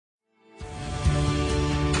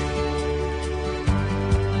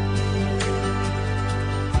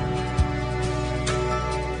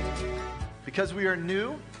Because we are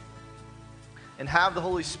new and have the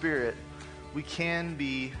Holy Spirit, we can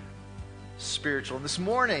be spiritual. And this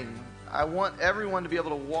morning, I want everyone to be able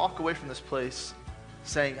to walk away from this place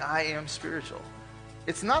saying, I am spiritual.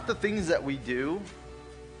 It's not the things that we do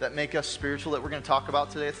that make us spiritual that we're going to talk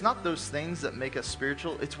about today. It's not those things that make us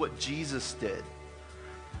spiritual. It's what Jesus did.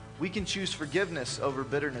 We can choose forgiveness over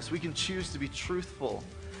bitterness. We can choose to be truthful.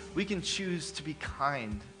 We can choose to be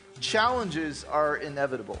kind. Challenges are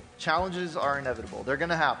inevitable. Challenges are inevitable. They're going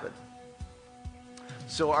to happen.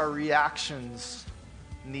 So our reactions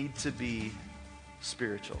need to be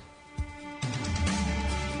spiritual.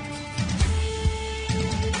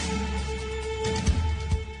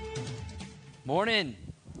 Morning.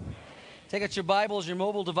 Take out your Bibles, your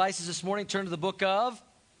mobile devices this morning. Turn to the book of,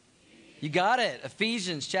 you got it,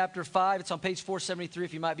 Ephesians chapter 5. It's on page 473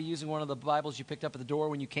 if you might be using one of the Bibles you picked up at the door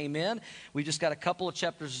when you came in. We've just got a couple of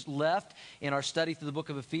chapters left in our study through the book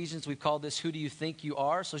of Ephesians. We've called this, Who Do You Think You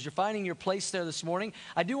Are? So as you're finding your place there this morning,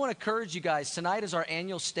 I do want to encourage you guys. Tonight is our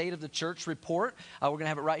annual State of the Church report. We're going to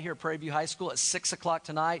have it right here at Prairie View High School at 6 o'clock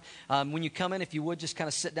tonight. When you come in, if you would, just kind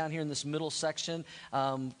of sit down here in this middle section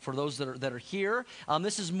for those that are here.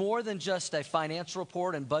 This is more than just a financial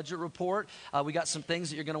report and budget report. We got some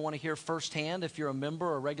things that you're going to want to hear firsthand if you're a member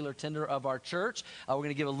or a regular attender of our church. We're going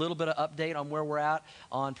to give a little bit of update on where we're at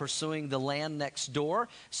on pursuing the land next door.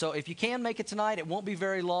 So if you can make it tonight, it won't be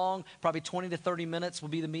very long. Probably 20 to 30 minutes will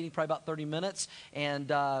be the meeting, probably about 30 minutes.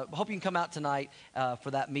 And hope you can come out tonight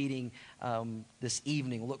for that meeting this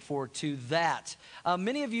evening. We'll look forward to that.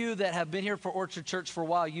 Many of you that have been here for Orchard Church for a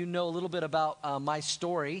while, you know a little bit about my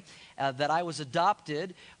story, that I was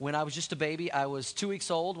adopted when I was just a baby. I was 2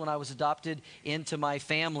 weeks old when I was adopted into my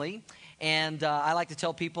family. And I like to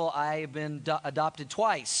tell people I have been adopted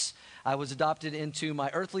twice. I was adopted into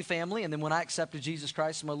my earthly family, and then when I accepted Jesus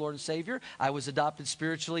Christ as my Lord and Savior, I was adopted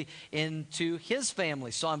spiritually into His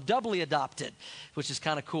family. So I'm doubly adopted, which is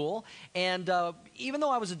kind of cool. And even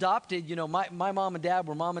though I was adopted, you know, my mom and dad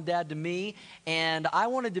were mom and dad to me, and I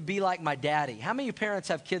wanted to be like my daddy. How many of you parents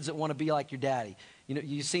have kids that want to be like your daddy? You know,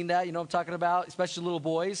 you've seen that, you know what I'm talking about, especially little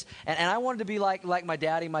boys. And I wanted to be like my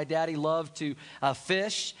daddy. My daddy loved to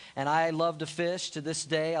fish, and I love to fish to this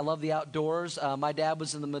day. I love the outdoors. My dad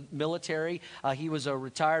was in the military. He was a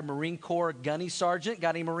retired Marine Corps gunny sergeant.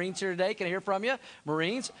 Got any Marines here today? Can I hear from you?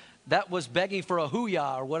 Marines? That was begging for a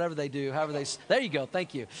hoo-yah or whatever they do. There you go.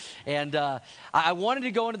 Thank you. And I wanted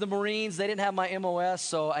to go into the Marines. They didn't have my MOS,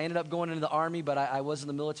 so I ended up going into the Army, but I was in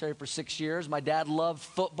the military for 6 years. My dad loved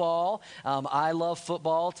football. I love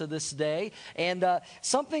football to this day. And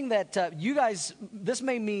something that you guys, this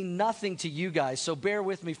may mean nothing to you guys, so bear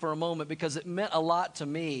with me for a moment because it meant a lot to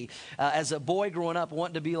me as a boy growing up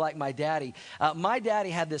wanting to be like my daddy. My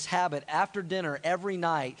daddy had this habit. After dinner every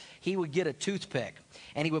night, he would get a toothpick.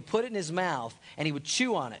 And he would put it in his mouth, and he would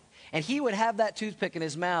chew on it. And he would have that toothpick in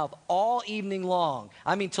his mouth all evening long.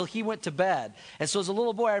 I mean, till he went to bed. And so as a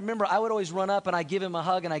little boy, I remember I would always run up, and I'd give him a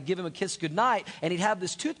hug, and I'd give him a kiss goodnight, and he'd have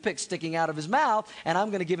this toothpick sticking out of his mouth, and I'm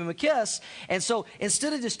going to give him a kiss. And so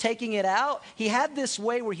instead of just taking it out, he had this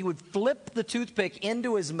way where he would flip the toothpick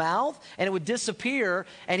into his mouth, and it would disappear,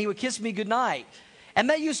 and he would kiss me goodnight. And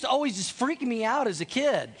that used to always just freak me out as a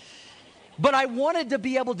kid. But I wanted to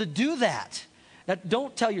be able to do that. Now,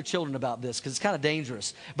 don't tell your children about this because it's kind of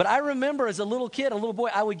dangerous. But I remember as a little kid, a little boy,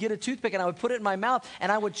 I would get a toothpick and I would put it in my mouth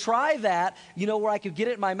and I would try that, you know, where I could get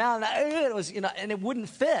it in my mouth and it was, you know, and it wouldn't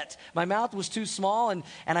fit. My mouth was too small and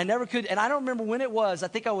I never could. And I don't remember when it was. I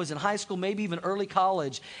think I was in high school, maybe even early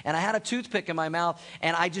college, and I had a toothpick in my mouth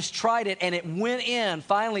and I just tried it and it went in.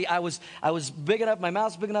 Finally, I was big enough. My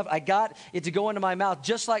mouth's big enough. I got it to go into my mouth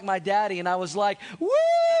just like my daddy, and I was like,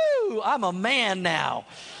 woo! I'm a man now.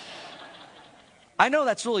 I know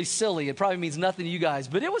that's really silly. It probably means nothing to you guys,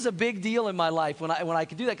 but it was a big deal in my life when I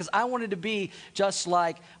could do that because I wanted to be just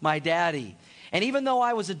like my daddy. And even though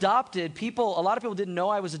I was adopted, a lot of people didn't know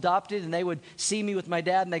I was adopted, and they would see me with my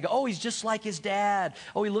dad, and they go, oh, he's just like his dad.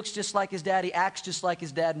 Oh, he looks just like his dad. He acts just like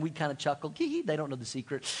his dad. And we'd kind of chuckle. They don't know the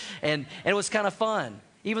secret. And it was kind of fun,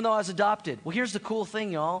 even though I was adopted. Well, here's the cool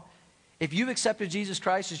thing, y'all. If you've accepted Jesus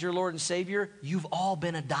Christ as your Lord and Savior, you've all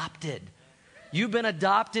been adopted. You've been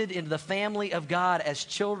adopted into the family of God as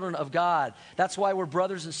children of God. That's why we're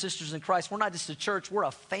brothers and sisters in Christ. We're not just a church, we're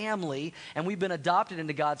a family, and we've been adopted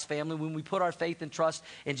into God's family when we put our faith and trust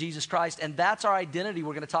in Jesus Christ. And that's our identity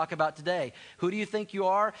we're going to talk about today. Who do you think you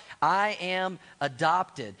are? I am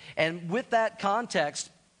adopted. And with that context,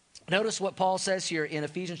 notice what Paul says here in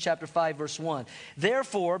Ephesians chapter 5, verse 1.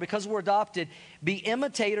 Therefore, because we're adopted, be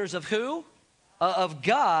imitators of who? Of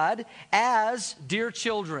God as dear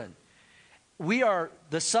children. we are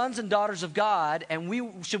the sons and daughters of God, and we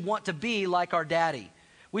should want to be like our daddy.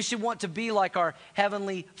 We should want to be like our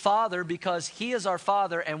Heavenly Father because He is our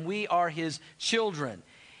Father and we are His children.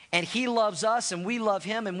 And He loves us and we love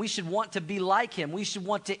Him, and we should want to be like Him. We should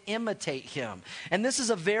want to imitate Him. And this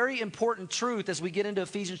is a very important truth as we get into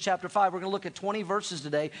Ephesians chapter 5. We're going to look at 20 verses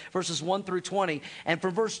today, verses 1 through 20. And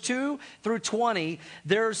from verse 2 through 20,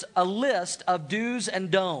 there's a list of do's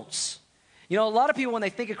and don'ts. You know, a lot of people, when they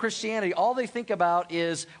think of Christianity, all they think about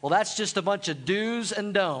is, well, that's just a bunch of do's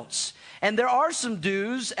and don'ts. And there are some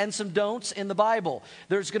do's and some don'ts in the Bible.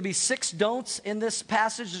 There's going to be 6 don'ts in this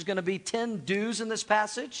passage. There's going to be 10 do's in this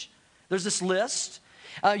passage. There's this list.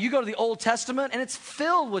 You go to the Old Testament, and it's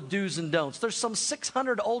filled with do's and don'ts. There's some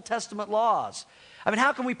 600 Old Testament laws. I mean,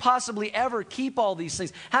 how can we possibly ever keep all these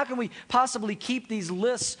things? How can we possibly keep these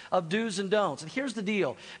lists of do's and don'ts? And here's the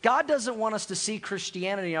deal. God doesn't want us to see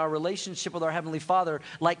Christianity, our relationship with our Heavenly Father,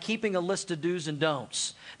 like keeping a list of do's and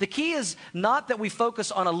don'ts. The key is not that we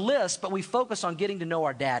focus on a list, but we focus on getting to know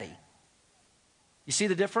our daddy. You see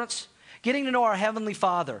the difference? Getting to know our Heavenly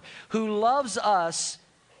Father, who loves us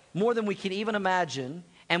more than we can even imagine.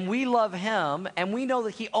 And we love Him, and we know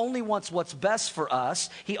that He only wants what's best for us.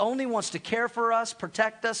 He only wants to care for us,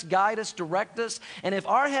 protect us, guide us, direct us. And if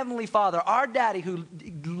our Heavenly Father, our Daddy, who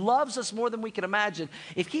loves us more than we can imagine,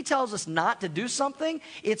 if He tells us not to do something,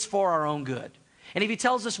 it's for our own good. And if He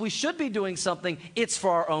tells us we should be doing something, it's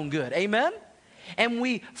for our own good. Amen? And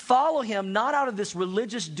we follow Him not out of this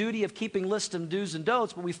religious duty of keeping lists of do's and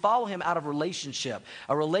don'ts, but we follow Him out of relationship.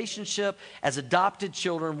 A relationship as adopted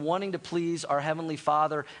children wanting to please our Heavenly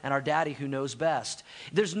Father and our Daddy who knows best.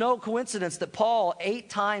 There's no coincidence that Paul 8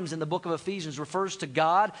 times in the book of Ephesians refers to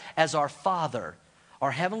God as our Father,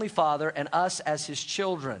 our Heavenly Father, and us as His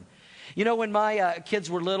children. You know, when my kids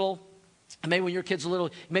were little, maybe when your kids were little,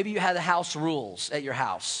 maybe you had the house rules at your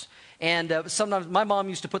house. And sometimes my mom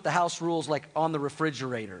used to put the house rules like on the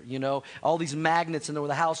refrigerator, you know, all these magnets, and there were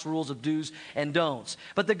the house rules of do's and don'ts.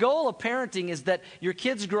 But the goal of parenting is that your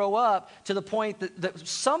kids grow up to the point that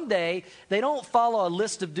someday they don't follow a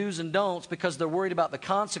list of do's and don'ts because they're worried about the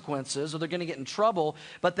consequences or they're going to get in trouble,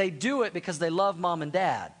 but they do it because they love mom and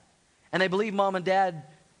dad. And they believe mom and dad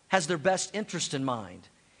has their best interest in mind.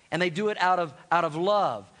 And they do it out of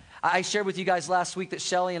love. I shared with you guys last week that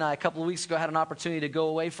Shelly and I, a couple of weeks ago, had an opportunity to go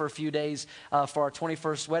away for a few days for our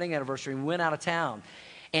 21st wedding anniversary. We went out of town.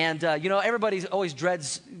 And, you know, everybody always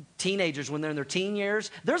dreads teenagers when they're in their teen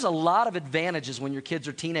years. There's a lot of advantages when your kids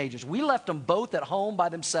are teenagers. We left them both at home by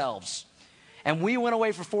themselves. And we went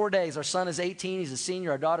away for 4 days. Our son is 18. He's a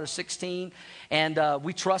senior. Our daughter's 16. And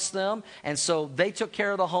we trust them. And so they took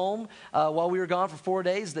care of the home while we were gone for 4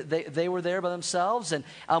 days. They were there by themselves. And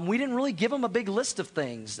we didn't really give them a big list of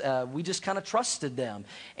things. We just kind of trusted them,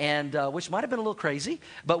 and which might have been a little crazy,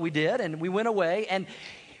 but we did. And we went away. And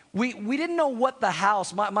we didn't know what the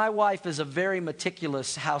house, my wife is a very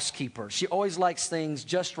meticulous housekeeper. She always likes things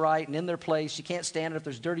just right and in their place. She can't stand it if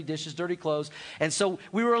there's dirty dishes, dirty clothes. And so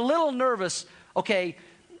we were a little nervous. Okay,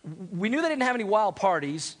 we knew they didn't have any wild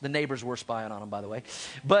parties. The neighbors were spying on them, by the way.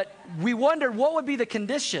 But we wondered what would be the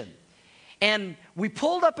condition. And we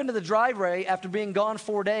pulled up into the driveway after being gone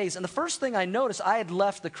 4 days. And the first thing I noticed, I had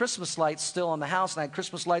left the Christmas lights still on the house. And I had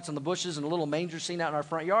Christmas lights on the bushes and a little manger scene out in our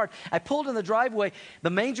front yard. I pulled in the driveway. The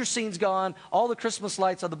manger scene's gone. All the Christmas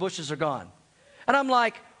lights on the bushes are gone. And I'm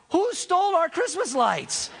like, who stole our Christmas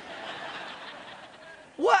lights?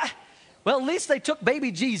 What? Well, at least they took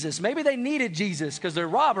baby Jesus. Maybe they needed Jesus because they're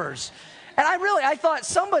robbers. And I thought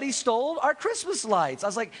somebody stole our Christmas lights. I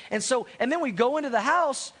was like, and then we go into the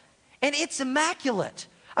house. And it's immaculate.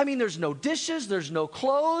 I mean, there's no dishes, there's no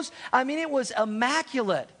clothes. I mean, it was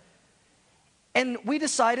immaculate. And we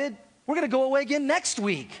decided we're going to go away again next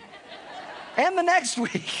week. And the next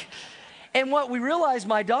week. And what we realized,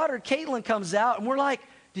 my daughter, Caitlin, comes out, and we're like,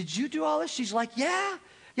 did you do all this? She's like, yeah,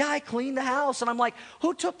 I cleaned the house. And I'm like,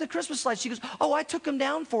 who took the Christmas lights? She goes, oh, I took them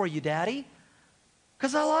down for you, Daddy.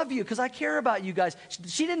 Because I love you, because I care about you guys.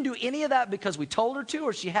 She didn't do any of that because we told her to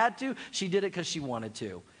or she had to. She did it because she wanted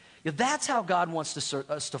to. That's how God wants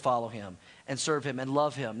us to follow Him and serve Him and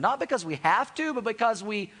love Him. Not because we have to, but because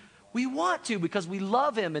we want to, because we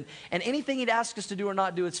love Him. And anything He'd ask us to do or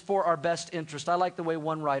not do, it's for our best interest. I like the way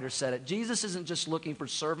one writer said it. Jesus isn't just looking for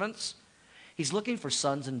servants. He's looking for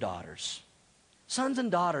sons and daughters. Sons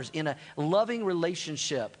and daughters in a loving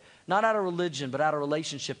relationship. Not out of religion, but out of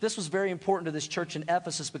relationship. This was very important to this church in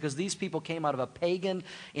Ephesus because these people came out of a pagan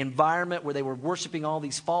environment where they were worshiping all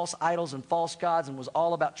these false idols and false gods and was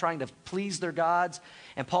all about trying to please their gods.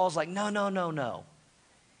 And Paul's like, no.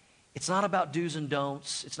 It's not about do's and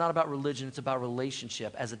don'ts. It's not about religion. It's about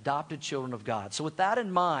relationship as adopted children of God. So with that in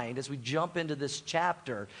mind, as we jump into this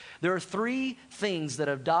chapter, there are three things that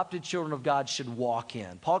adopted children of God should walk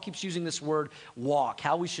in. Paul keeps using this word walk,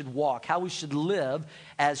 how we should walk, how we should live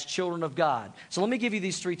as children of God. So let me give you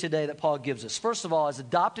these three today that Paul gives us. First of all, as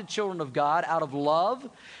adopted children of God, out of love,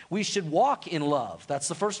 we should walk in love. That's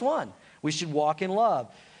the first one. We should walk in love.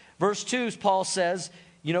 Verse 2, Paul says,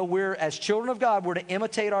 you know, we're, as children of God, we're to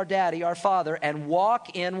imitate our daddy, our father, and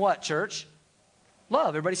walk in what, church? Love.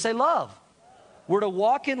 Everybody say love. We're to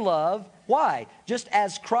walk in love. Why? Just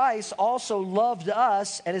as Christ also loved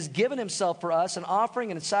us and has given himself for us, an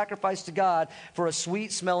offering and a sacrifice to God for a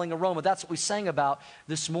sweet-smelling aroma. That's what we sang about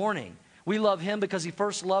this morning. We love him because he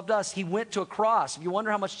first loved us. He went to a cross. If you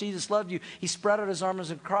wonder how much Jesus loved you, he spread out his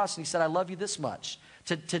arms on the cross and he said, I love you this much.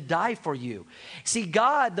 To die for you. See,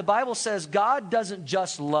 God, the Bible says God doesn't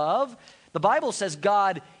just love. The Bible says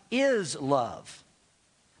God is love.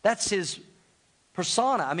 That's his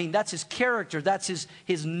persona. I mean, that's his character. That's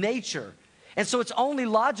his nature. And so it's only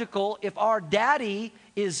logical if our daddy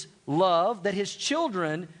is love that his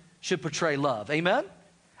children should portray love. Amen?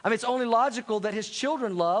 I mean, it's only logical that his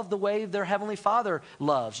children love the way their heavenly Father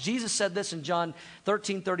loves. Jesus said this in John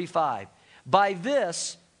 13:35. By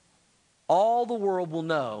this, all the world will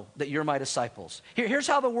know that you're my disciples. Here's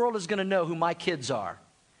how the world is going to know who my kids are.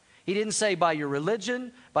 He didn't say by your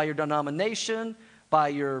religion, by your denomination, by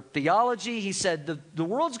your theology. He said the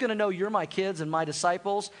world's going to know you're my kids and my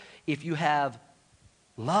disciples if you have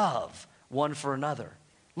love one for another.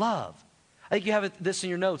 Love. I think you have this in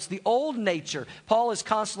your notes. The old nature. Paul is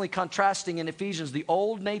constantly contrasting in Ephesians the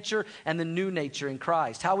old nature and the new nature in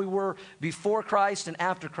Christ. How we were before Christ and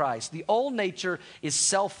after Christ. The old nature is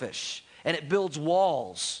selfish. And it builds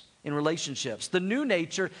walls in relationships. The new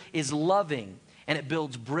nature is loving, and it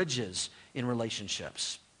builds bridges in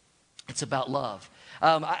relationships. It's about love.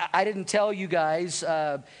 I didn't tell you guys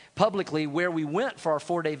publicly where we went for our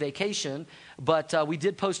 4-day vacation, but we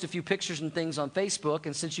did post a few pictures and things on Facebook,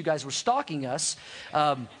 and since you guys were stalking us,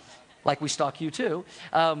 like we stalk you too.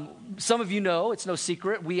 Some of you know, it's no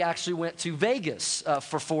secret, we actually went to Vegas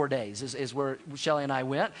for 4 days, is where Shelly and I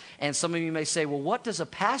went. And some of you may say, well, what does a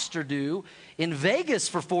pastor do in Vegas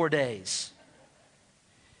for 4 days?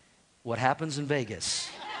 What happens in Vegas?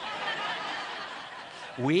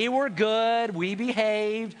 We were good. We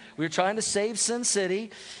behaved. We were trying to save Sin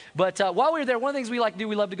City. But while we were there, one of the things we like to do,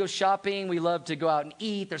 we love to go shopping. We love to go out and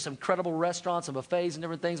eat. There's some incredible restaurants and buffets and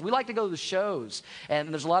different things. We like to go to the shows. And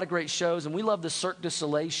there's a lot of great shows. And we love the Cirque du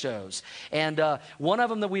Soleil shows. And one of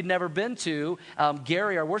them that we'd never been to,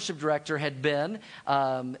 Gary, our worship director, had been.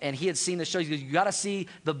 And he had seen the show. He goes, you got to see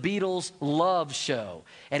the Beatles Love Show.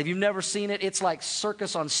 And if you've never seen it, it's like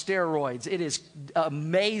circus on steroids. It is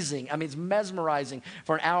amazing. I mean, it's mesmerizing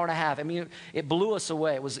for an hour and a half. I mean, it blew us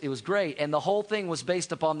away. It was great. And the whole thing was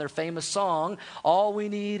based upon their famous song, All We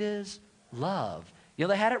Need Is Love. You know,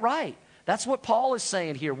 they had it right. That's what Paul is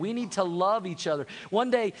saying here. We need to love each other. One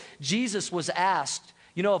day, Jesus was asked,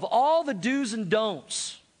 you know, of all the do's and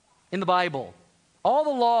don'ts in the Bible, all the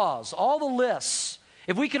laws, all the lists,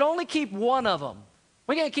 if we could only keep one of them,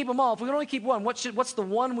 we can't keep them all. If we can only keep one, what's the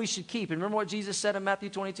one we should keep? And remember what Jesus said in Matthew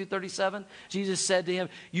 22:37? Jesus said to him,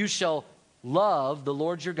 you shall love the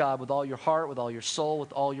Lord your God with all your heart, with all your soul,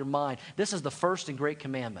 with all your mind. This is the first and great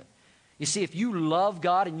commandment. You see, if you love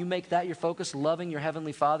God and you make that your focus, loving your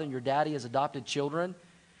heavenly Father and your daddy as adopted children,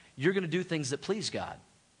 you're going to do things that please God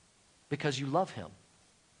because you love him.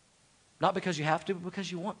 Not because you have to, but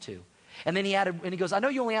because you want to. And then he added, and he goes, I know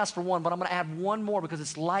you only asked for one, but I'm going to add one more because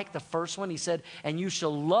it's like the first one. He said, and you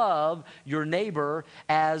shall love your neighbor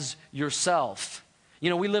as yourself. You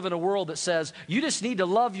know, we live in a world that says, you just need to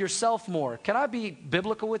love yourself more. Can I be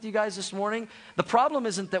biblical with you guys this morning? The problem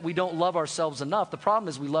isn't that we don't love ourselves enough. The problem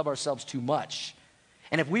is we love ourselves too much.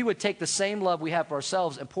 And if we would take the same love we have for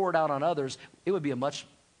ourselves and pour it out on others, it would be a much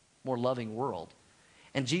more loving world.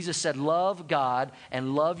 And Jesus said, love God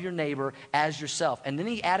and love your neighbor as yourself. And then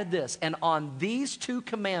he added this, and on these two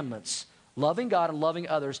commandments, loving God and loving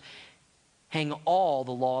others, hang all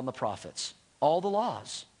the law and the prophets, all the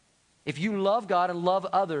laws. If you love God and love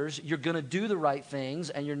others, you're going to do the right things,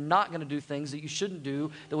 and you're not going to do things that you shouldn't do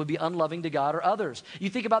that would be unloving to God or others. You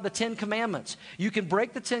think about the 10 Commandments. You can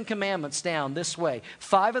break the 10 Commandments down this way.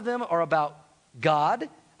 5 of them are about God,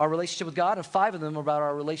 our relationship with God, and 5 of them are about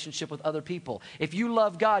our relationship with other people. If you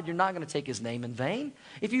love God, you're not going to take his name in vain.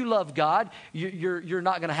 If you love God, you're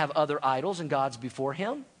not going to have other idols and gods before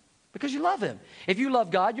him. Because you love him. If you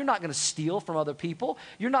love God, you're not going to steal from other people.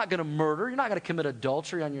 You're not going to murder. You're not going to commit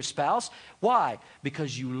adultery on your spouse. Why?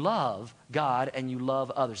 Because you love God and you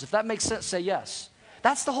love others. If that makes sense, say yes.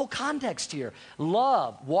 That's the whole context here.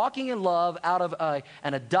 Love, walking in love out of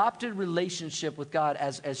an adopted relationship with God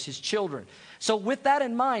as his children. So with that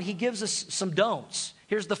in mind, he gives us some don'ts.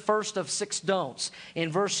 Here's the first of 6 don'ts.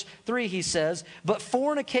 In verse 3, he says, but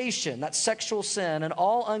fornication, that's sexual sin, and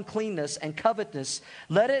all uncleanness and covetousness,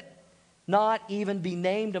 let it not even be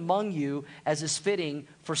named among you as is fitting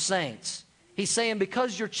for saints. He's saying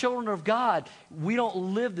because you're children of God, we don't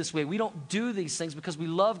live this way. We don't do these things because we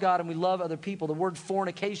love God and we love other people. The word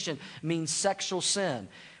fornication means sexual sin.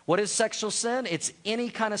 What is sexual sin? It's any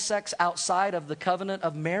kind of sex outside of the covenant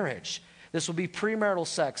of marriage. This would be premarital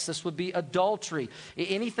sex. This would be adultery.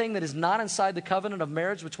 Anything that is not inside the covenant of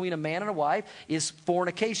marriage between a man and a wife is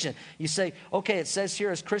fornication. You say, okay, it says here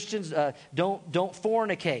as Christians, don't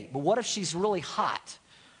fornicate. But what if she's really hot?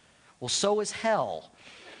 Well, so is hell.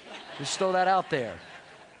 Just throw that out there.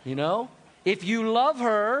 You know? If you love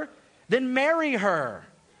her, then marry her.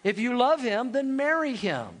 If you love him, then marry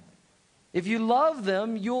him. If you love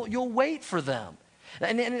them, you'll wait for them.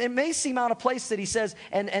 And it may seem out of place that he says,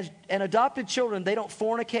 and adopted children, they don't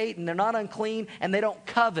fornicate, and they're not unclean, and they don't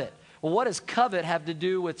covet. Well, what does covet have to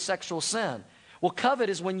do with sexual sin? Well, covet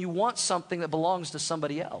is when you want something that belongs to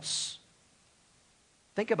somebody else.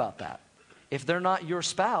 Think about that. If they're not your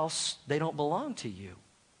spouse, they don't belong to you.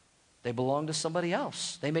 They belong to somebody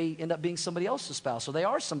else. They may end up being somebody else's spouse, or they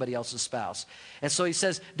are somebody else's spouse. And so he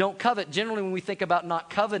says, don't covet. Generally, when we think about not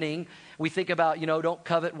coveting, we think about, don't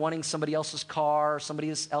covet wanting somebody else's car, or somebody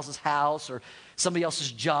else's house, or somebody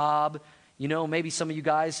else's job. Maybe some of you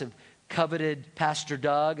guys have coveted Pastor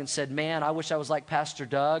Doug and said, man, I wish I was like Pastor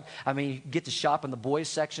Doug. I mean, you get to shop in the boys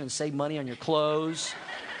section and save money on your clothes.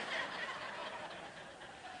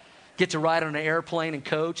 Get to ride on an airplane and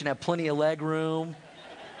coach and have plenty of leg room.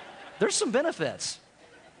 There's some benefits.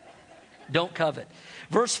 Don't covet.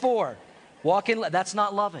 Verse 4, walk in, that's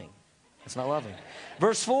not loving. That's not loving.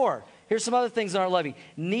 Verse 4, here's some other things that aren't loving.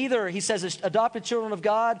 Neither, he says, as adopted children of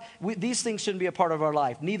God, these things shouldn't be a part of our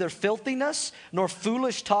life. Neither filthiness, nor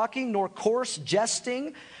foolish talking, nor coarse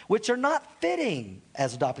jesting, which are not fitting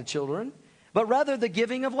as adopted children, but rather the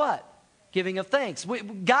giving of what? Giving of thanks.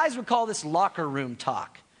 Guys would call this locker room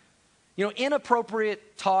talk.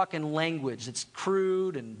 Inappropriate talk and language that's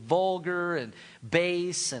crude and vulgar and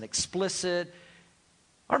base and explicit.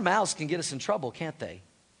 Our mouths can get us in trouble, can't they?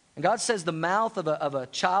 And God says the mouth of a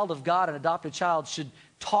child of God, an adopted child, should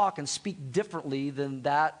talk and speak differently than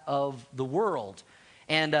that of the world.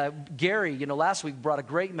 And Gary, last week brought a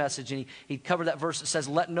great message, and he covered that verse that says,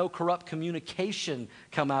 let no corrupt communication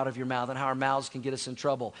come out of your mouth, and how our mouths can get us in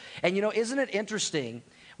trouble. And isn't it interesting?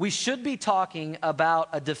 We should be talking about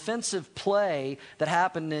a defensive play that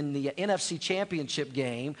happened in the NFC Championship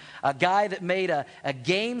game, a guy that made a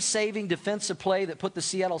game-saving defensive play that put the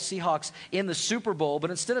Seattle Seahawks in the Super Bowl. But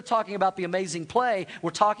instead of talking about the amazing play, we're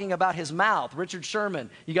talking about his mouth. Richard Sherman,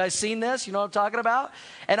 you guys seen this? You know what I'm talking about?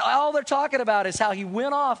 And all they're talking about is how he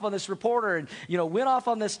went off on this reporter and, went off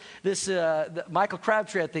on this Michael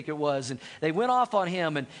Crabtree, I think it was. And they went off on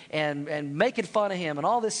him and making fun of him. And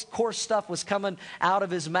all this coarse stuff was coming out of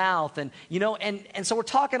his mouth, and so we're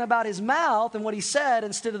talking about his mouth and what he said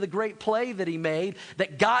instead of the great play that he made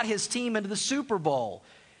that got his team into the Super Bowl,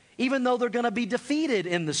 even though they're going to be defeated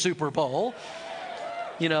in the Super Bowl.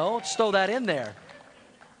 Just throw that in there.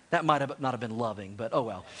 That might have not have been loving, but oh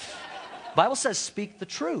well. Bible says speak the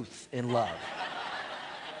truth in love.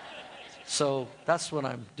 So that's what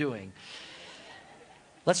I'm doing.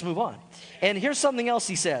 Let's move on. And here's something else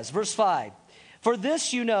he says, verse 5. For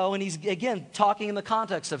this and he's again talking in the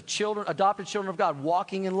context of children, adopted children of God,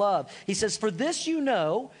 walking in love. He says, for this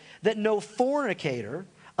that no fornicator,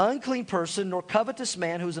 unclean person, nor covetous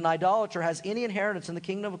man who is an idolater has any inheritance in the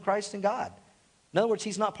kingdom of Christ and God. In other words,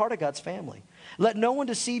 he's not part of God's family. Let no one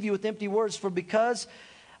deceive you with empty words, for because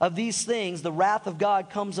of these things, the wrath of God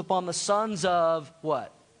comes upon the sons of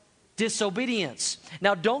what? Disobedience.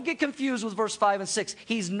 Now, don't get confused with verse 5 and 6.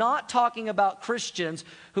 He's not talking about Christians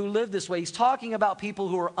who live this way. He's talking about people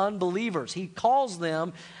who are unbelievers. He calls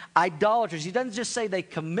them idolaters. He doesn't just say they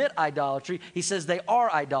commit idolatry. He says they are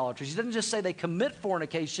idolaters. He doesn't just say they commit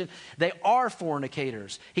fornication. They are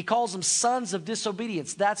fornicators. He calls them sons of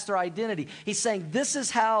disobedience. That's their identity. He's saying this is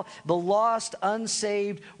how the lost,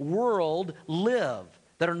 unsaved world live,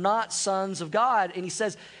 that are not sons of God. And he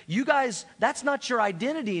says, you guys, that's not your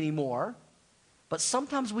identity anymore, but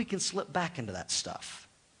sometimes we can slip back into that stuff.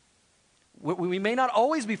 We may not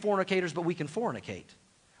always be fornicators, but we can fornicate.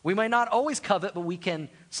 We may not always covet, but we can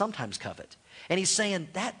sometimes covet. And he's saying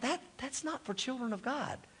that's not for children of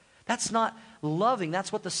God. That's not loving.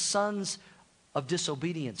 That's what the sons of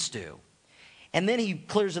disobedience do. And then he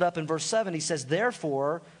clears it up in verse 7. He says,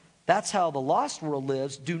 therefore, That's how the lost world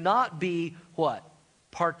lives. Do not be what?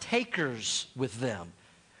 Partakers with them.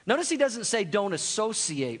 Notice he doesn't say don't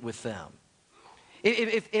associate with them.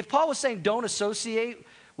 If Paul was saying don't associate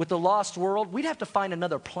with the lost world, we'd have to find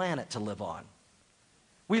another planet to live on.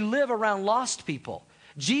 We live around lost people.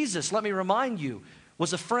 Jesus, let me remind you,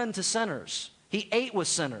 was a friend to sinners. He ate with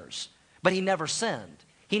sinners, but he never sinned.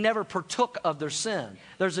 He never partook of their sin.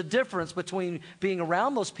 There's a difference between being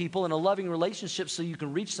around those people in a loving relationship so you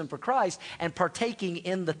can reach them for Christ and partaking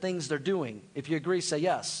in the things they're doing. If you agree, say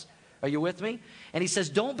yes. Are you with me? And he says,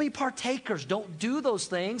 don't be partakers. Don't do those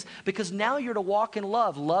things, because now you're to walk in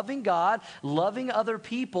love. Loving God, loving other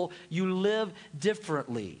people, you live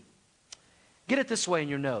differently. Get it this way in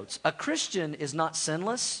your notes. A Christian is not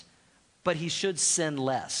sinless, but he should sin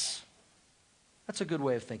less. That's a good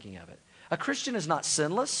way of thinking of it. A Christian is not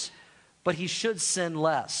sinless, but he should sin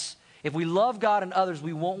less. If we love God and others,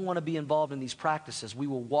 we won't want to be involved in these practices. We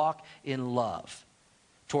will walk in love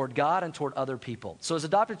toward God and toward other people. So as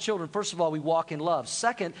adopted children, first of all, we walk in love.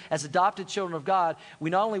 Second, as adopted children of God, we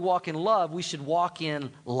not only walk in love, we should walk in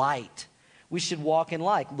light. We should walk in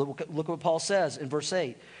light. Look at what Paul says in verse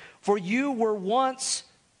 8. For you were once,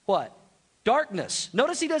 what? Darkness.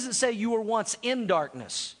 Notice he doesn't say you were once in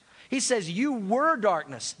darkness. He says you were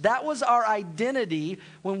darkness. That was our identity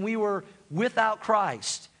when we were without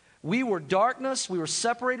Christ. We were darkness. We were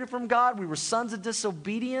separated from God. We were sons of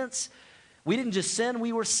disobedience. We didn't just sin,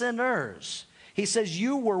 we were sinners. He says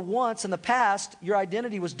you were once in the past, your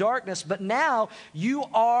identity was darkness, but now you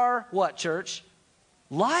are what, church?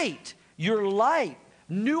 Light. You're light.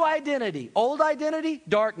 New identity. Old identity,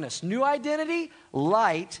 darkness. New identity,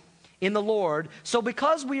 light in the Lord. So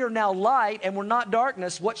because we are now light and we're not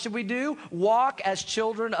darkness, what should we do? Walk as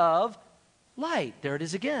children of light. There it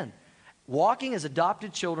is again. Walking as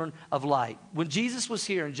adopted children of light. When Jesus was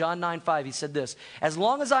here in John 9:5, he said this, as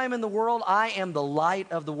long as I am in the world, I am the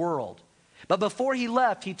light of the world. But before he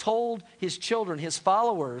left, he told his children, his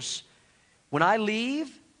followers, when I leave,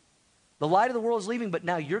 the light of the world is leaving, but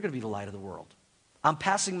now you're going to be the light of the world. I'm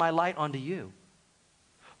passing my light on to you.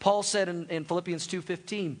 Paul said in Philippians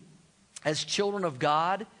 2:15, as children of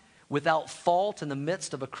God, without fault in the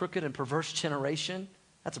midst of a crooked and perverse generation.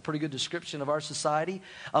 That's a pretty good description of our society.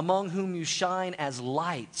 Among whom you shine as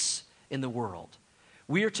lights in the world.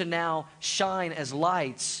 We are to now shine as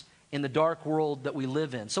lights in the dark world that we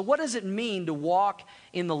live in. So what does it mean to walk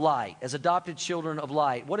in the light as adopted children of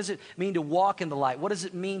light? What does it mean to walk in the light? What does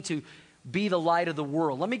it mean to be the light of the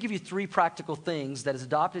world? Let me give you three practical things that as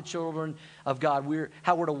adopted children of God,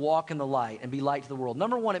 how we're to walk in the light and be light to the world.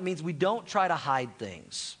 Number one, it means we don't try to hide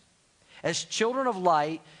things. As children of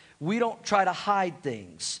light, we don't try to hide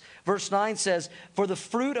things. Verse 9 says, for the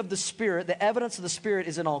fruit of the Spirit, the evidence of the Spirit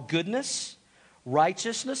is in all goodness.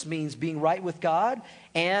 Righteousness means being right with God.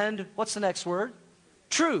 And what's the next word?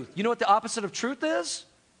 Truth. You know what the opposite of truth is?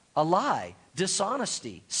 A lie,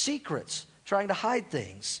 dishonesty, secrets, trying to hide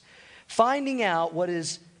things. Finding out what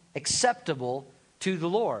is acceptable to the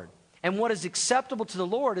Lord. And what is acceptable to the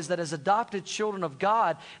Lord is that as adopted children of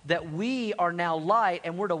God, that we are now light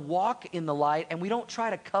and we're to walk in the light and we don't try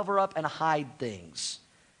to cover up and hide things.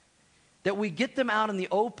 That we get them out in the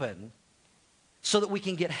open so that we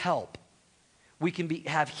can get help. We can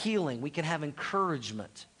have healing. We can have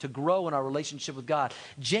encouragement to grow in our relationship with God.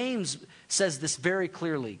 James says this very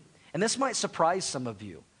clearly, and this might surprise some of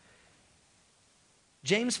you.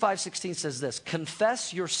 James 5:16 says this,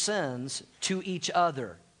 confess your sins to each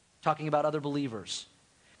other. Talking about other believers.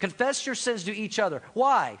 Confess your sins to each other.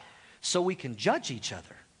 Why? So we can judge each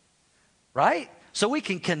other. Right? So we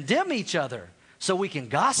can condemn each other. So we can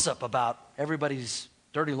gossip about everybody's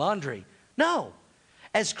dirty laundry. No.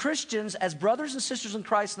 As Christians, as brothers and sisters in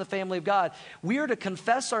Christ in the family of God, we are to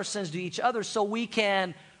confess our sins to each other so we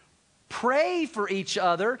can pray for each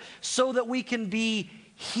other so that we can be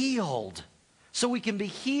healed. So we can be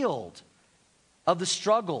healed of the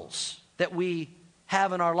struggles that we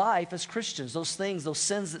have in our life as Christians, those things, those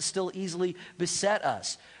sins that still easily beset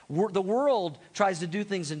us. The world tries to do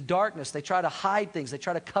things in darkness. They try to hide things. They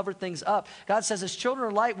try to cover things up. God says, as children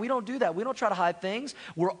of light, we don't do that. We don't try to hide things.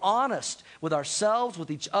 We're honest with ourselves,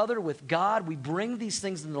 with each other, with God. We bring these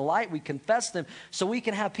things into the light. We confess them so we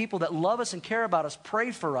can have people that love us and care about us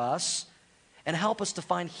pray for us and help us to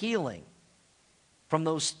find healing from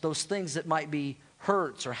those things that might be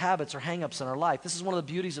hurts or habits or hang-ups in our life. This is one of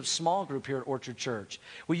the beauties of small group here at Orchard Church,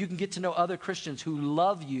 where you can get to know other Christians who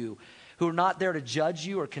love you, who are not there to judge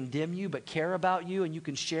you or condemn you, but care about you, and you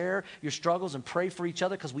can share your struggles and pray for each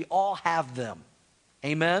other because we all have them.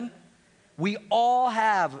 Amen? We all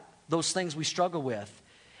have those things we struggle with.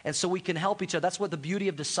 And so we can help each other. That's what the beauty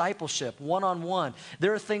of discipleship, one-on-one.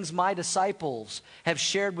 There are things my disciples have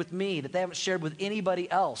shared with me that they haven't shared with anybody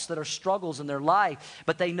else, that are struggles in their life.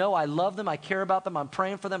 But they know I love them, I care about them, I'm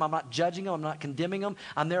praying for them, I'm not judging them, I'm not condemning them.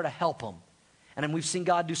 I'm there to help them. And then we've seen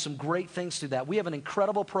God do some great things through that. We have an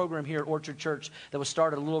incredible program here at Orchard Church that was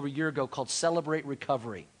started a little over a year ago called Celebrate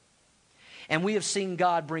Recovery. And we have seen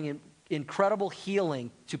God bring in incredible healing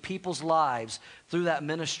to people's lives through that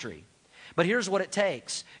ministry. But here's what it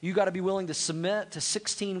takes. You got to be willing to submit to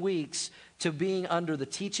 16 weeks to being under the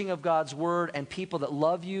teaching of God's word, and people that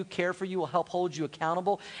love you, care for you, will help hold you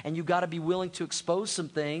accountable. And you got to be willing to expose some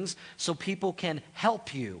things so people can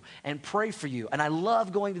help you and pray for you. And I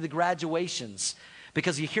love going to the graduations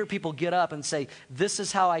because you hear people get up and say, this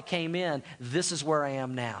is how I came in, this is where I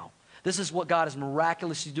am now. This is what God is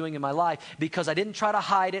miraculously doing in my life, because I didn't try to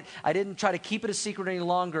hide it. I didn't try to keep it a secret any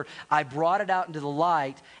longer. I brought it out into the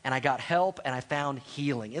light, and I got help, and I found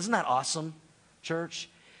healing. Isn't that awesome, church?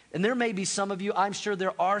 And there may be some of you, I'm sure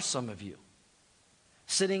there are some of you,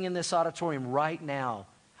 sitting in this auditorium right now.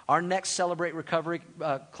 Our next Celebrate Recovery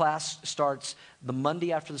class starts the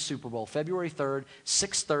Monday after the Super Bowl, February 3rd,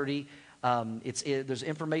 6:30. There's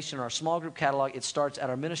information in our small group catalog. It starts at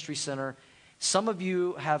our ministry center. Some of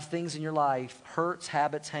you have things in your life, hurts,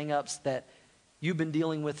 habits, hang-ups that you've been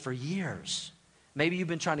dealing with for years. Maybe you've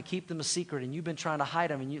been trying to keep them a secret, and you've been trying to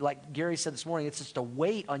hide them. And you, like Gary said this morning, it's just a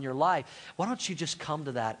weight on your life. Why don't you just come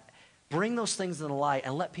to that? Bring those things in the light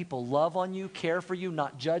and let people love on you, care for you,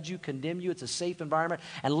 not judge you, condemn you. It's a safe environment.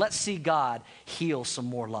 And let's see God heal some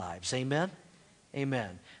more lives. Amen?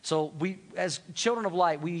 Amen. So we, as children of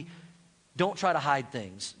light, we don't try to hide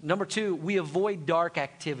things. Number two, we avoid dark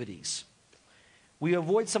activities. We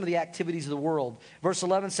avoid some of the activities of the world. Verse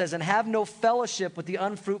 11 says, and have no fellowship with the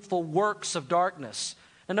unfruitful works of darkness.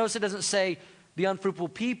 Now notice it doesn't say the unfruitful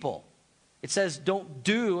people. It says don't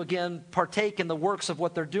partake in the works of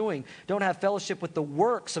what they're doing. Don't have fellowship with the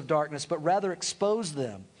works of darkness, but rather expose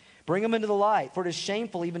them. Bring them into the light, for it is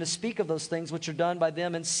shameful even to speak of those things which are done by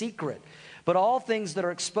them in secret. But all things that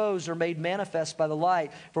are exposed are made manifest by the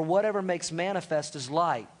light, for whatever makes manifest is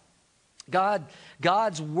light.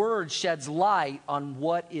 God's word sheds light on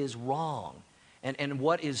what is wrong and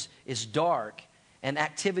what is dark and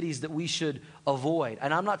activities that we should avoid.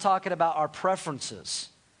 And I'm not talking about our preferences.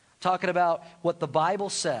 I'm talking about what the Bible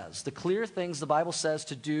says, the clear things the Bible says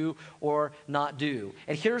to do or not do.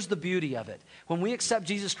 And here's the beauty of it. When we accept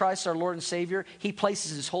Jesus Christ, our Lord and Savior, He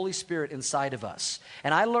places His Holy Spirit inside of us.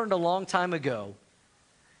 And I learned a long time ago,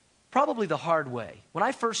 probably the hard way. When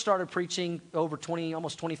I first started preaching over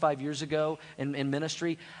almost 25 years ago in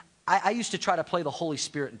ministry, I used to try to play the Holy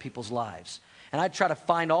Spirit in people's lives. And I'd try to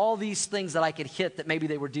find all these things that I could hit that maybe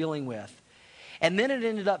they were dealing with. And then it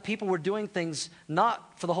ended up people were doing things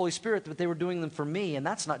not for the Holy Spirit, but they were doing them for me. And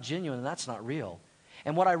that's not genuine and that's not real.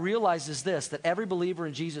 And what I realized is this, that every believer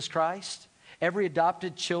in Jesus Christ, every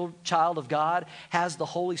adopted child of God has the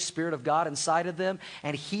Holy Spirit of God inside of them,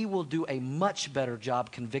 and He will do a much better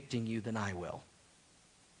job convicting you than I will.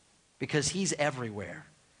 Because He's everywhere,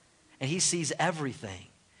 and He sees everything.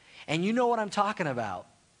 And you know what I'm talking about,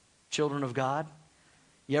 children of God.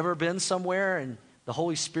 You ever been somewhere and the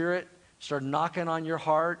Holy Spirit started knocking on your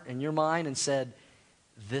heart and your mind and said,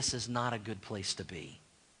 this is not a good place to be.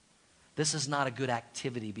 This is not a good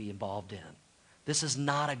activity to be involved in. This is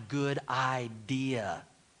not a good idea.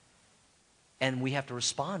 And we have to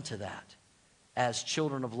respond to that as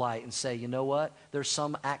children of light and say, you know what? There's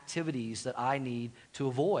some activities that I need to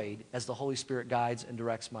avoid as the Holy Spirit guides and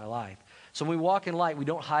directs my life. So when we walk in light, we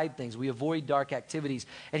don't hide things. We avoid dark activities.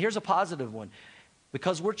 And here's a positive one.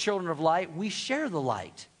 Because we're children of light, we share the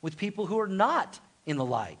light with people who are not in the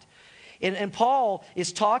light. And Paul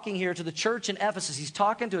is talking here to the church in Ephesus. He's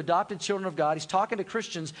talking to adopted children of God. He's talking to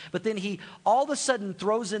Christians. But then he all of a sudden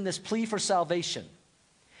throws in this plea for salvation.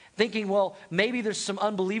 Thinking, well, maybe there's some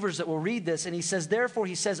unbelievers that will read this. And he says, therefore,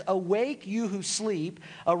 he says, awake you who sleep,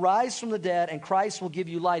 arise from the dead, and Christ will give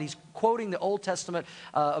you light. He's quoting the Old Testament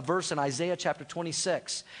verse in Isaiah chapter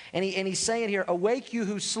 26. And he's saying here, awake you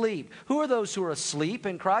who sleep. Who are those who are asleep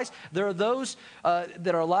in Christ? There are those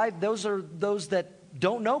that are alive. Those are those that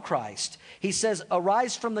don't know Christ. He says,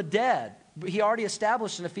 arise from the dead. He already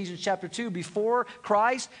established in Ephesians chapter 2, before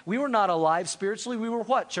Christ, we were not alive spiritually. We were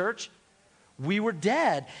what, church? We were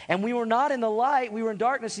dead, and we were not in the light. We were in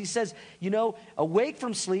darkness. He says, you know, awake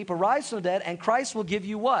from sleep, arise from the dead, and Christ will give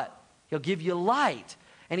you what? He'll give you light.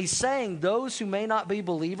 And he's saying those who may not be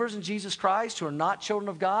believers in Jesus Christ, who are not children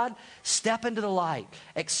of God, step into the light,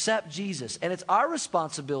 accept Jesus. And it's our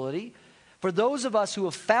responsibility for those of us who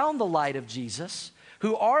have found the light of Jesus,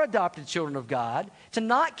 who are adopted children of God to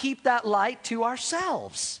not keep that light to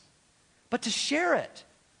ourselves, but to share it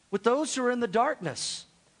with those who are in the darkness.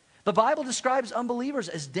 The Bible describes unbelievers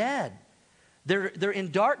as dead. They're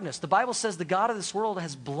in darkness. The Bible says the God of this world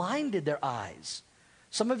has blinded their eyes.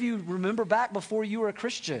 Some of you remember back before you were a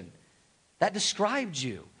Christian. That described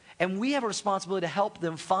you. And we have a responsibility to help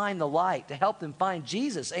them find the light, to help them find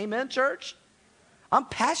Jesus. Amen, church? I'm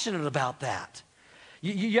passionate about that.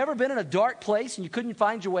 You ever been in a dark place and you couldn't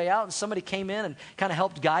find your way out and somebody came in and kind of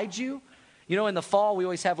helped guide you? You know, in the fall, we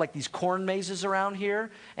always have like these corn mazes around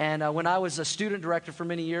here. And when I was a student director for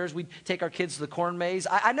many years, we'd take our kids to the corn maze.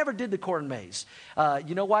 I never did the corn maze.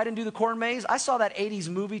 You know why I didn't do the corn maze? I saw that 80s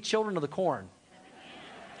movie, Children of the Corn.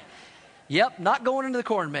 Yep, not going into the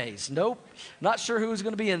corn maze. Nope, not sure who was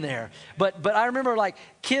going to be in there. But I remember like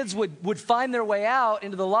kids would find their way out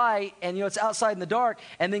into the light, and it's outside in the dark,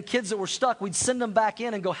 and then kids that were stuck, we'd send them back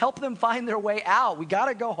in and go help them find their way out. We got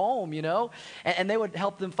to go home, and they would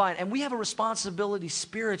help them find. And we have a responsibility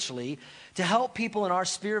spiritually to help people in our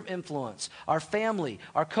sphere of influence, our family,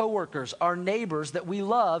 our coworkers, our neighbors that we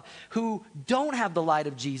love who don't have the light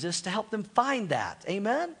of Jesus, to help them find that.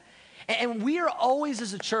 Amen? And we are always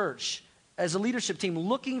as a church, as a leadership team,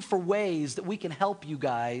 looking for ways that we can help you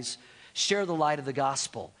guys share the light of the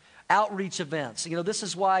gospel. Outreach events. This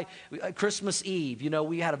is why Christmas Eve,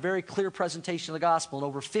 we had a very clear presentation of the gospel, and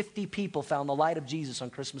over 50 people found the light of Jesus on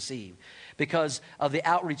Christmas Eve because of the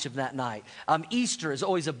outreach of that night. Easter is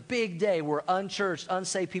always a big day where unchurched,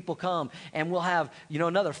 unsaved people come, and we'll have,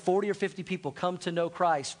 another 40 or 50 people come to know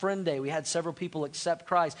Christ. Friend Day, we had several people accept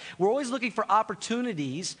Christ. We're always looking for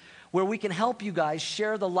opportunities where we can help you guys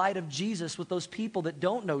share the light of Jesus with those people that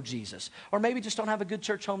don't know Jesus, or maybe just don't have a good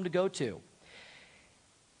church home to go to.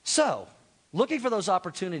 So, looking for those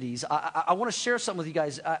opportunities, I want to share something with you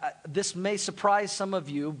guys. This may surprise some of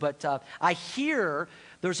you, but I hear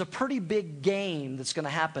there's a pretty big game that's going to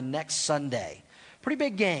happen next Sunday. Pretty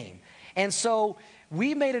big game. And so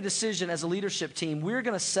we made a decision as a leadership team. We're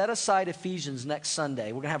going to set aside Ephesians next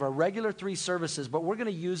Sunday. We're going to have our regular 3 services, but we're going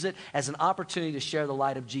to use it as an opportunity to share the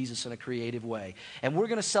light of Jesus in a creative way. And we're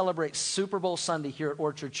going to celebrate Super Bowl Sunday here at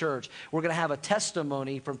Orchard Church. We're going to have a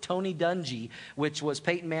testimony from Tony Dungy, which was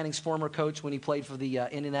Peyton Manning's former coach when he played for the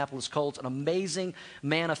Indianapolis Colts. An amazing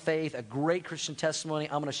man of faith, a great Christian testimony.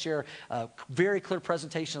 I'm going to share a very clear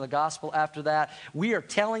presentation of the gospel after that. We are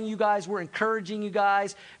telling you guys, we're encouraging you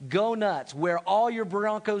guys, go nuts. Wear all your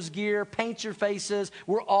Broncos gear, paint your faces.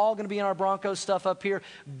 We're all going to be in our Broncos stuff up here.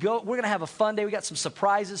 We're going to have a fun day. We got some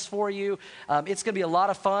surprises for you. It's going to be a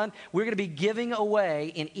lot of fun. We're going to be giving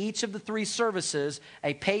away in each of the 3 services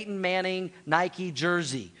a Peyton Manning Nike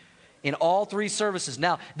jersey. In all 3 services.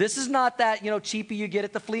 Now, this is not that, cheapy you get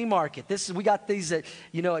at the flea market. We got these at,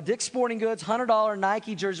 at Dick's Sporting Goods, $100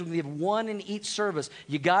 Nike jerseys. We give 1 in each service.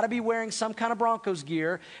 You got to be wearing some kind of Broncos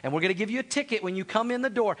gear, and we're going to give you a ticket when you come in the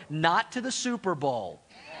door, not to the Super Bowl.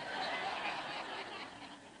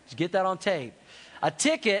 Just get that on tape. A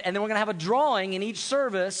ticket, and then we're going to have a drawing in each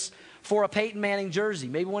service for a Peyton Manning jersey.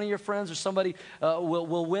 Maybe one of your friends or somebody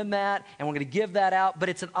will win that, and we're going to give that out. But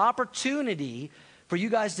it's an opportunity for you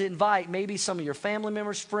guys to invite maybe some of your family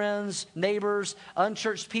members, friends, neighbors,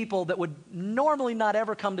 unchurched people that would normally not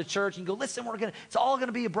ever come to church and go, listen, it's all going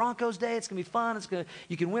to be a Broncos day. It's going to be fun.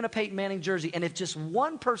 You can win a Peyton Manning jersey. And if just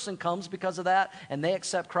one person comes because of that and they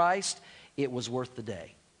accept Christ, it was worth the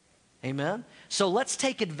day. Amen? So let's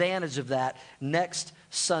take advantage of that next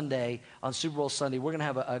Sunday on Super Bowl Sunday. We're going to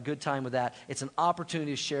have a good time with that. It's an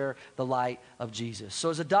opportunity to share the light of Jesus. So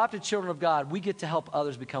as adopted children of God, we get to help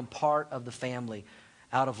others become part of the family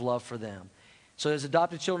out of love for them. So as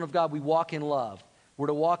adopted children of God, we walk in love. We're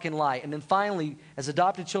to walk in light. And then finally, as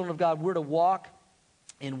adopted children of God, we're to walk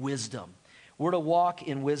in wisdom. We're to walk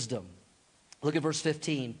in wisdom. Look at verse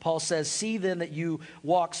 15. Paul says, see then that you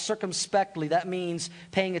walk circumspectly. That means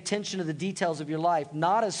paying attention to the details of your life,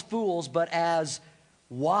 not as fools, but as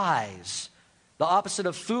wise. The opposite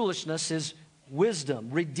of foolishness is wisdom,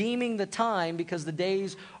 redeeming the time because the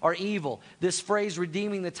days are evil. This phrase,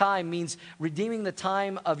 redeeming the time, means redeeming the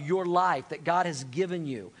time of your life that God has given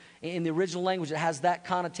you. In the original language, it has that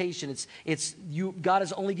connotation. God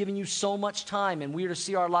has only given you so much time, and we are to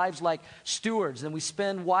see our lives like stewards, and we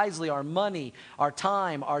spend wisely our money, our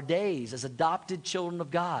time, our days as adopted children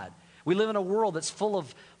of God. We live in a world that's full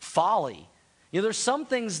of folly. There's some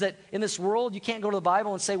things that in this world you can't go to the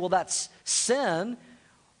Bible and say, well, that's sin.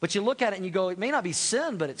 But you look at it and you go, it may not be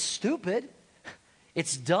sin, but it's stupid.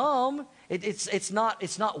 It's dumb. It's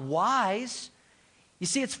not wise. You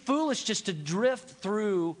see, it's foolish just to drift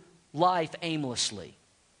through life aimlessly.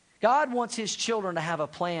 God wants his children to have a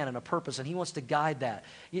plan and a purpose, and he wants to guide that.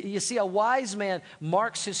 You see, a wise man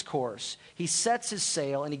marks his course. He sets his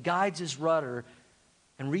sail, and he guides his rudder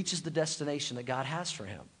and reaches the destination that God has for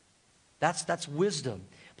him. That's wisdom.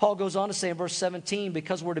 Paul goes on to say in verse 17,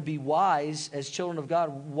 because we're to be wise as children of God,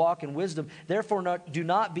 walk in wisdom, therefore do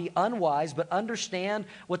not be unwise, but understand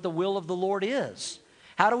what the will of the Lord is.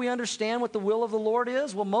 How do we understand what the will of the Lord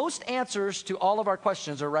is? Well, most answers to all of our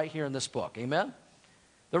questions are right here in this book. Amen?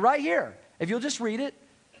 They're right here. If you'll just read it,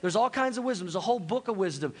 there's all kinds of wisdom. There's a whole book of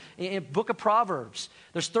wisdom, in book of Proverbs.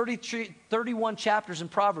 There's 31 chapters in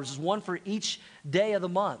Proverbs. There's one for each day of the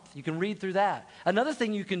month. You can read through that. Another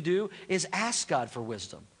thing you can do is ask God for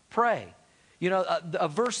wisdom. Pray. You know, a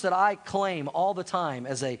verse that I claim all the time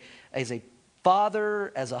as a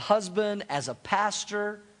father, as a husband, as a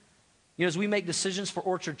pastor. You know, as we make decisions for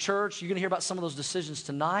Orchard Church, you're going to hear about some of those decisions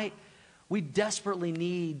tonight. We desperately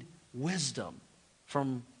need wisdom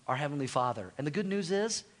from our Heavenly Father. And the good news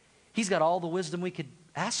is, he's got all the wisdom we could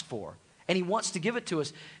ask for. And he wants to give it to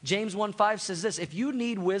us. James 1:5 says this, if you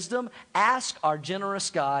need wisdom, ask our generous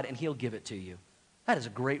God and he'll give it to you. That is a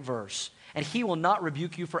great verse. And he will not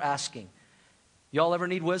rebuke you for asking. Y'all ever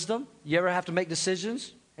need wisdom? You ever have to make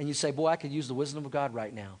decisions? And you say, boy, I could use the wisdom of God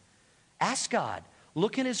right now. Ask God.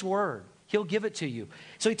 Look in his word. He'll give it to you.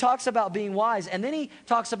 So he talks about being wise. And then he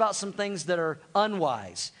talks about some things that are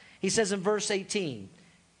unwise. He says in verse 18,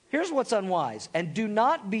 here's what's unwise. And do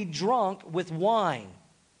not be drunk with wine.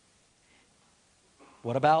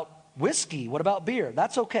 What about whiskey? What about beer?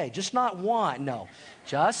 That's okay. Just not wine. No.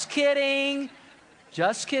 Just kidding.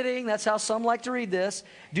 Just kidding. That's how some like to read this.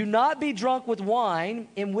 Do not be drunk with wine,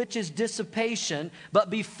 in which is dissipation, but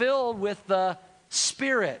be filled with the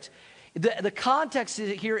Spirit. The context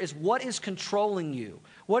here is what is controlling you.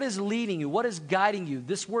 What is leading you? What is guiding you?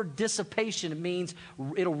 This word dissipation means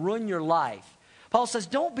it'll ruin your life. Paul says,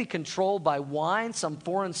 don't be controlled by wine, some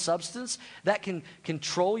foreign substance that can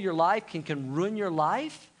control your life, can ruin your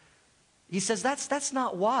life. He says that's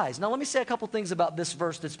not wise. Now let me say a couple things about this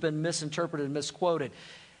verse that's been misinterpreted and misquoted.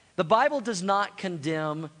 The Bible does not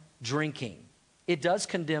condemn drinking. It does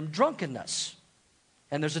condemn drunkenness.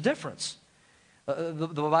 And there's a difference. The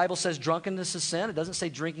Bible says drunkenness is sin. It doesn't say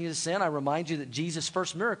drinking is sin. I remind you that Jesus'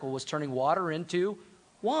 first miracle was turning water into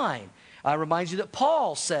wine. I remind you that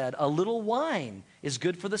Paul said a little wine is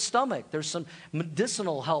good for the stomach. There's some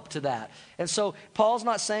medicinal help to that. And so Paul's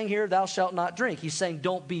not saying here, thou shalt not drink. He's saying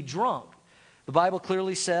don't be drunk. The Bible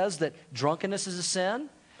clearly says that drunkenness is a sin.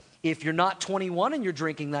 If you're not 21 and you're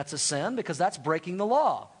drinking, that's a sin because that's breaking the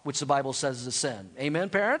law, which the Bible says is a sin. Amen,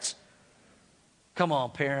 parents? Come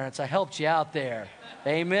on, parents. I helped you out there.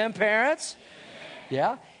 Amen, parents?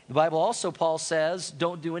 Yeah. The Bible also, Paul says,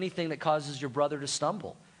 don't do anything that causes your brother to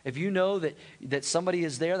stumble. If you know that somebody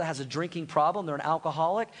is there that has a drinking problem, they're an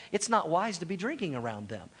alcoholic, it's not wise to be drinking around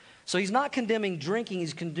them. So he's not condemning drinking,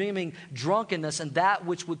 he's condemning drunkenness and that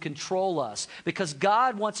which would control us. Because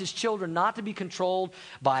God wants his children not to be controlled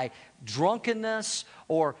by drunkenness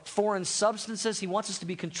or foreign substances. He wants us to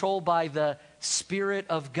be controlled by the Spirit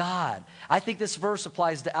of God. I think this verse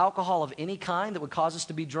applies to alcohol of any kind that would cause us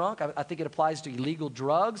to be drunk. I think it applies to illegal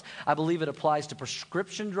drugs. I believe it applies to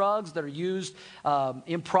prescription drugs that are used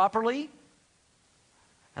improperly.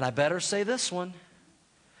 And I better say this one.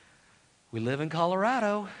 We live in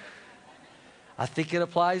Colorado. I think it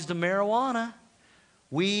applies to marijuana,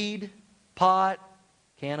 weed, pot,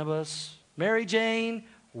 cannabis, Mary Jane,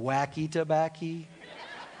 wacky tobacco.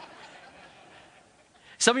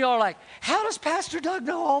 Some of y'all are like, how does Pastor Doug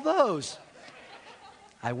know all those?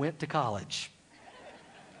 I went to college,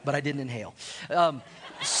 but I didn't inhale.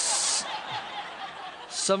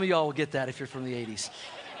 Some of y'all will get that if you're from the 80s.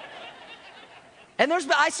 And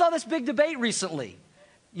I saw this big debate recently,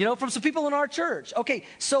 from some people in our church. Okay,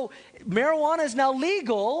 so marijuana is now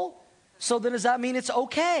legal, so then does that mean it's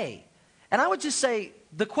okay? And I would just say,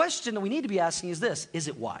 the question that we need to be asking is this: is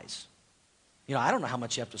it wise? I don't know how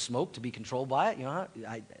much you have to smoke to be controlled by it.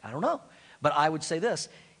 I don't know. But I would say this: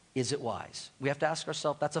 is it wise? We have to ask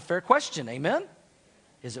ourselves, that's a fair question, amen?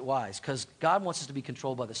 Is it wise? Because God wants us to be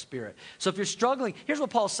controlled by the Spirit. So if you're struggling, here's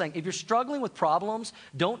what Paul's saying. If you're struggling with problems,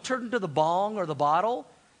 don't turn to the bong or the bottle,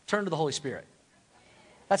 turn to the Holy Spirit.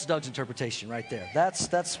 That's Doug's interpretation right there.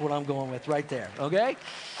 That's what I'm going with right there, okay?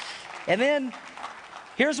 And then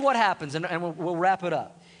here's what happens, and we'll wrap it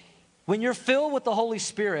up. When you're filled with the Holy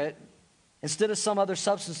Spirit, instead of some other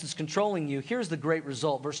substance that's controlling you, here's the great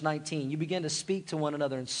result. Verse 19, you begin to speak to one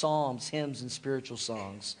another in psalms, hymns, and spiritual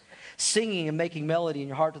songs, singing and making melody in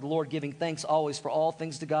your heart to the Lord, giving thanks always for all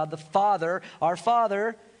things to God the Father, our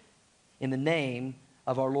Father, in the name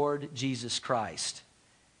of our Lord Jesus Christ.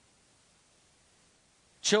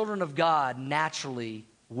 Children of God naturally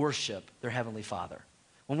worship their Heavenly Father.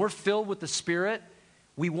 When we're filled with the Spirit,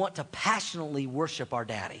 we want to passionately worship our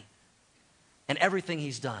daddy and everything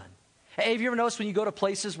he's done. Hey, have you ever noticed when you go to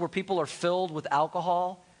places where people are filled with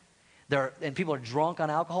alcohol, and people are drunk on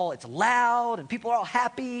alcohol, it's loud and people are all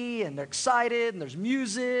happy and they're excited and there's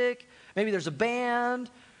music, maybe there's a band.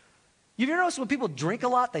 You've ever noticed when people drink a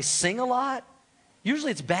lot, they sing a lot?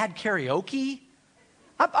 Usually it's bad karaoke.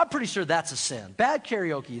 I'm pretty sure that's a sin. Bad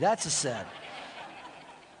karaoke, that's a sin.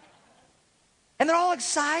 And they're all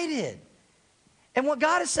excited. And what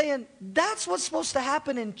God is saying, that's what's supposed to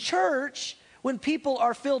happen in church when people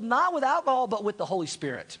are filled not with alcohol, but with the Holy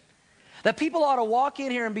Spirit. That people ought to walk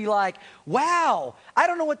in here and be like, wow, I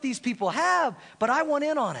don't know what these people have, but I want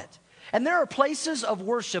in on it. And there are places of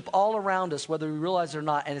worship all around us, whether we realize it or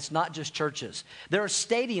not, and it's not just churches. There are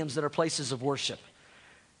stadiums that are places of worship.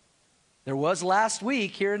 There was last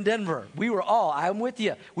week here in Denver. I'm with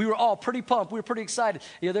you. We were all pretty pumped. We were pretty excited.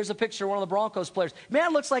 There's a picture of one of the Broncos players.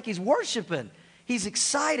 Man, it looks like he's worshiping. He's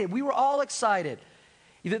excited. We were all excited.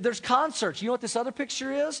 There's concerts. You know what this other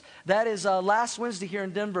picture is? That is last Wednesday here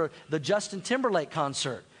in Denver, the Justin Timberlake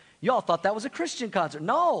concert. Y'all thought that was a Christian concert.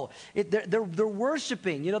 No, they're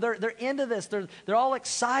worshiping. They're into this. They're all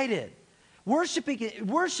excited. Worship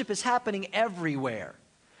is happening everywhere.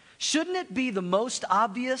 Shouldn't it be the most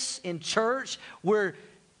obvious in church where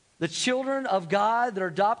the children of God that are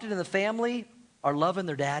adopted in the family are loving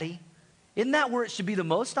their daddy? Isn't that where it should be the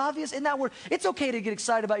most obvious? Isn't that where it's okay to get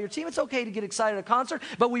excited about your team? It's okay to get excited at a concert,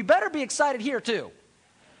 but we better be excited here too,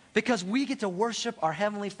 because we get to worship our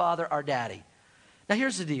Heavenly Father, our daddy. Now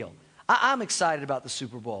here's the deal. I'm excited about the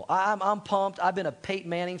Super Bowl. I'm pumped. I've been a Peyton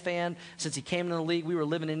Manning fan since he came into the league. We were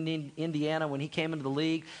living in Indiana when he came into the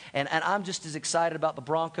league, and I'm just as excited about the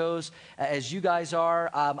Broncos as you guys are.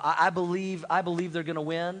 I believe they're going to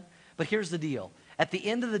win, but here's the deal. At the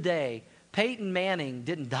end of the day, Peyton Manning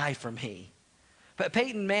didn't die for me. But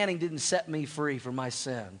Peyton Manning didn't set me free from my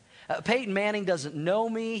sin. Peyton Manning doesn't know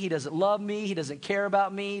me. He doesn't love me. He doesn't care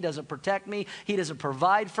about me. He doesn't protect me. He doesn't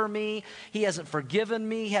provide for me. He hasn't forgiven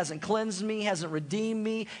me. He hasn't cleansed me. He hasn't redeemed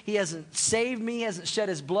me. He hasn't saved me. He hasn't shed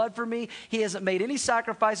his blood for me. He hasn't made any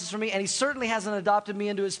sacrifices for me. And he certainly hasn't adopted me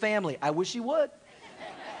into his family. I wish he would.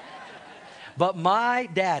 But my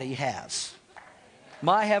daddy has.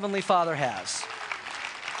 My Heavenly Father has.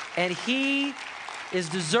 And he is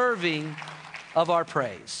deserving of our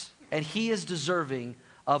praise. And he is deserving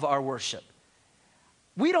of our worship.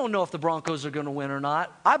 We don't know if the Broncos are going to win or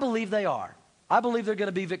not. I believe they are. I believe they're going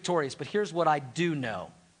to be victorious. But here's what I do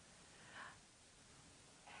know.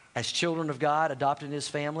 As children of God, adopted in his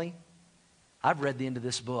family, I've read the end of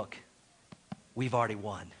this book. We've already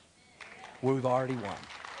won. We've already won.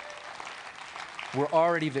 We're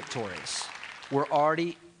already victorious. We're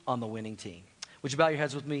already on the winning team. Would you bow your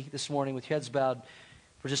heads with me this morning, with your heads bowed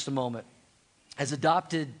for just a moment? As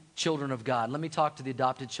adopted children of God, let me talk to the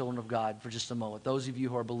adopted children of God for just a moment. Those of you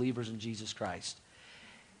who are believers in Jesus Christ.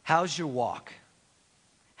 How's your walk?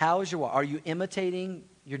 How is your walk? Are you imitating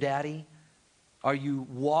your daddy? Are you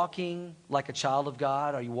walking like a child of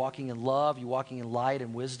God? Are you walking in love? Are you walking in light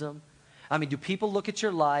and wisdom? I mean, do people look at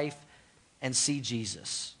your life and see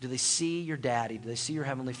Jesus? Do they see your daddy? Do they see your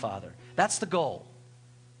Heavenly Father? That's the goal.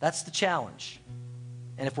 That's the challenge.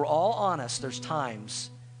 And if we're all honest, there's times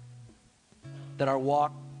that our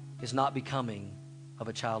walk is not becoming of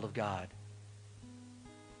a child of God.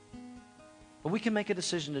 But we can make a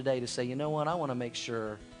decision today to say, you know what, I want to make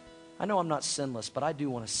sure, I know I'm not sinless, but I do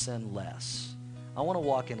want to sin less. I want to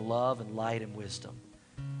walk in love and light and wisdom.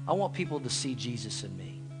 I want people to see Jesus in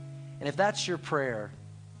me. And if that's your prayer,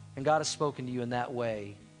 and God has spoken to you in that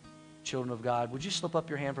way, children of God, would you slip up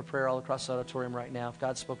your hand for prayer all across the auditorium right now? If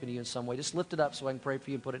God's spoken to you in some way, just lift it up so I can pray for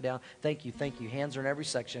you and put it down. Thank you, thank you. Hands are in every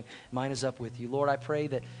section. Mine is up with you. Lord, I pray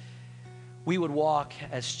that we would walk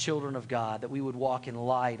as children of God, that we would walk in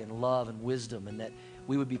light and love and wisdom, and that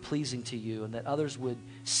we would be pleasing to you, and that others would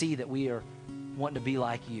see that we are wanting to be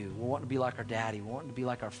like you. We're wanting to be like our daddy. We're wanting to be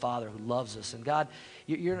like our Father who loves us. And God,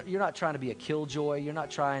 you're not trying to be a killjoy. You're not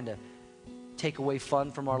trying to take away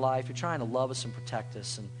fun from our life. You're trying to love us and protect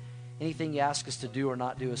us. And anything you ask us to do or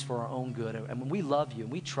not do is for our own good. And when we love you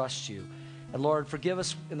and we trust you, and Lord, forgive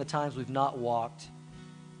us in the times we've not walked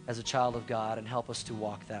as a child of God, and help us to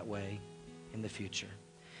walk that way in the future.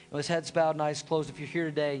 And with heads bowed and eyes closed, if you're here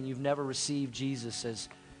today and you've never received Jesus as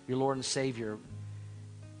your Lord and Savior,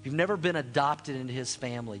 if you've never been adopted into his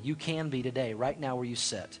family, you can be today, right now where you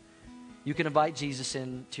sit. You can invite Jesus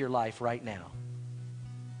into your life right now.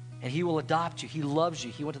 And he will adopt you. He loves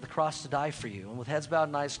you. He went to the cross to die for you. And with heads bowed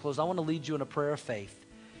and eyes closed, I want to lead you in a prayer of faith.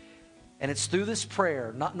 And it's through this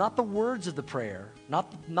prayer, not the words of the prayer,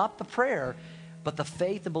 not the prayer, but the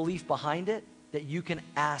faith and belief behind it, that you can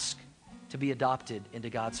ask to be adopted into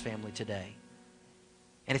God's family today.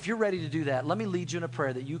 And if you're ready to do that, let me lead you in a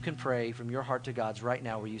prayer that you can pray from your heart to God's right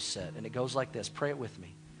now where you sit. And it goes like this. Pray it with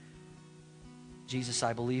me. Jesus,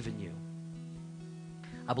 I believe in you.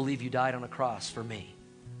 I believe you died on a cross for me,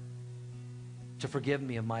 to forgive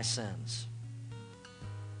me of my sins,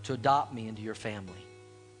 to adopt me into your family.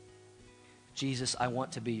 Jesus, I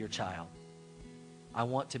want to be your child. I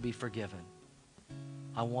want to be forgiven.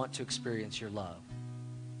 I want to experience your love.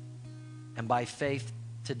 And by faith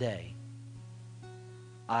today,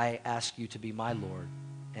 I ask you to be my Lord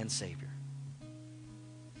and Savior.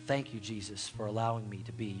 Thank you, Jesus, for allowing me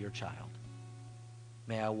to be your child.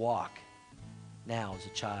 May I walk now as a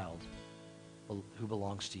child who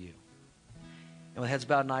belongs to you. And with heads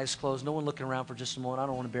bowed and eyes closed, no one looking around for just a moment. I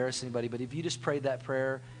don't want to embarrass anybody, but if you just prayed that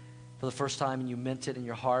prayer for the first time and you meant it in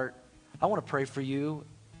your heart, I want to pray for you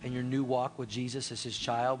and your new walk with Jesus as his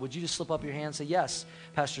child. Would you just slip up your hand and say, yes,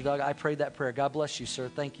 Pastor Doug, I prayed that prayer. God bless you, sir.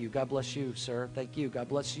 Thank you. God bless you, sir. Thank you. God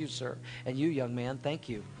bless you, sir. And you, young man, thank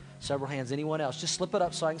you. Several hands. Anyone else? Just slip it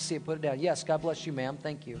up so I can see it. Put it down. Yes, God bless you, ma'am.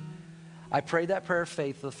 Thank you. I prayed that prayer of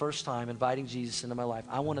faith for the first time, inviting Jesus into my life.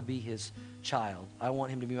 I want to be his child. I want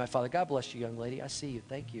him to be my father. God bless you, young lady. I see you.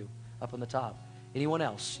 Thank you. Up on the top. Anyone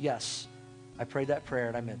else? Yes. I prayed that prayer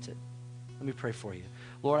and I meant it. Let me pray for you.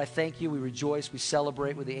 Lord, I thank you. We rejoice. We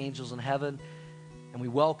celebrate with the angels in heaven. And we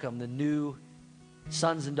welcome the new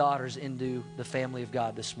sons and daughters into the family of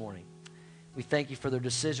God this morning. We thank you for their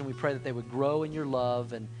decision. We pray that they would grow in your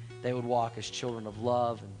love and they would walk as children of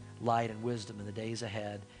love and light and wisdom in the days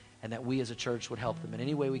ahead. And that we as a church would help them in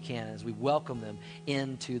any way we can as we welcome them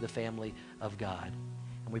into the family of God.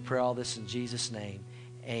 And we pray all this in Jesus' name.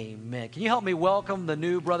 Amen. Can you help me welcome the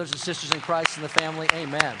new brothers and sisters in Christ in the family?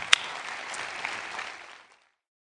 Amen.